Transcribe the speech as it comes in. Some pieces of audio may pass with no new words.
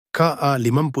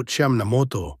Ka-59 na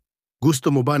moto. Gusto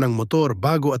mo ba ng motor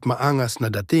bago at maangas na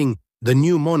dating the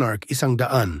new Monarch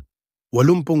 100?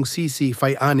 80cc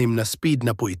 5.6 na speed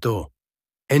na po ito.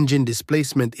 Engine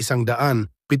displacement 175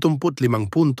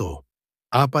 punto.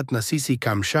 4 na cc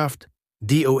camshaft,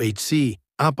 DOHC,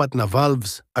 4 na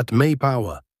valves at may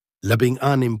power.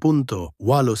 16.8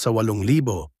 sa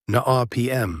 8,000 na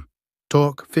RPM.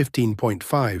 Torque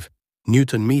 15.5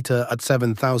 Newton meter at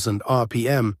 7,000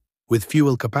 RPM with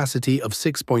fuel capacity of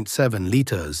 6.7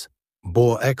 liters.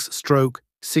 Bore X/stroke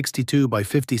 62 by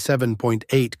 57.8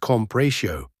 comp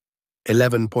ratio.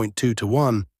 11.2 to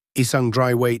 1. Isang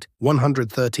dry weight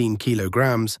 113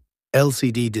 kilograms.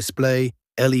 LCD display,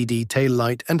 LED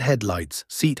taillight and headlights.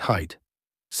 Seat height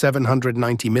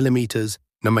 790 millimeters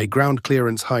na may ground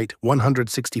clearance height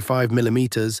 165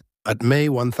 millimeters at may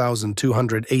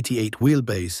 1,288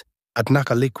 wheelbase at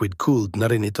naka-liquid cooled na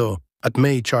rin ito at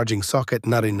may charging socket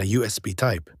na rin na USB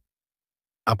type.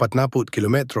 40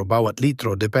 kilometro bawat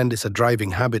litro depende sa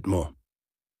driving habit mo.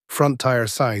 Front tire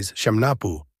size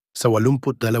 70 sa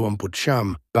 80-20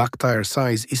 siyam, back tire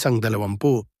size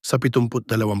 120 sa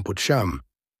 70-20 siyam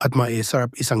at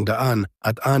maisarap 100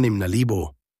 at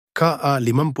 6,000.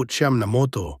 Ka-59 na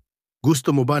moto. Gusto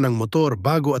mo ba ng motor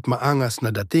bago at maangas na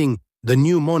dating the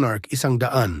new Monarch 100?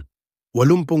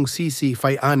 80cc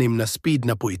 5.6 na speed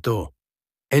na po ito.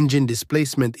 Engine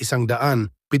displacement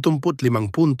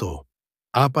 175 punto.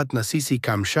 4 na cc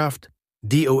camshaft,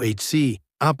 DOHC,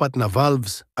 4 na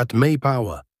valves at may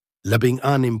power.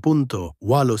 16.8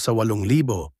 sa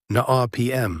 8,000 na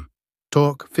RPM.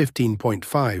 Torque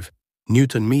 15.5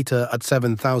 Newton meter at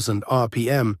 7,000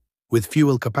 RPM with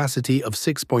fuel capacity of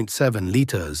 6.7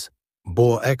 liters.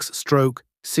 Bore X/stroke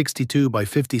 62 by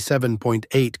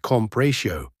 57.8 comp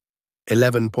ratio.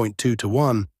 11.2 to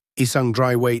 1. Isang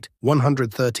dry weight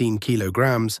 113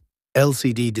 kilograms.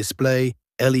 LCD display,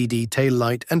 LED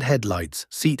taillight and headlights.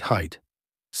 Seat height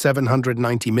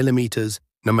 790 millimeters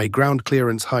na may ground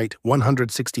clearance height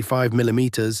 165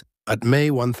 millimeters at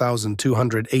may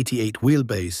 1,288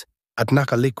 wheelbase at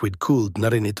naka-liquid cooled na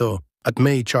rin ito at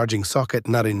may charging socket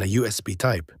na rin na USB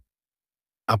type.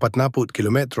 40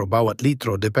 kilometro bawat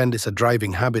litro depende sa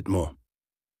driving habit mo.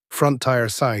 Front tire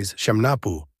size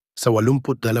 70 sa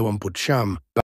 80-20 siyam,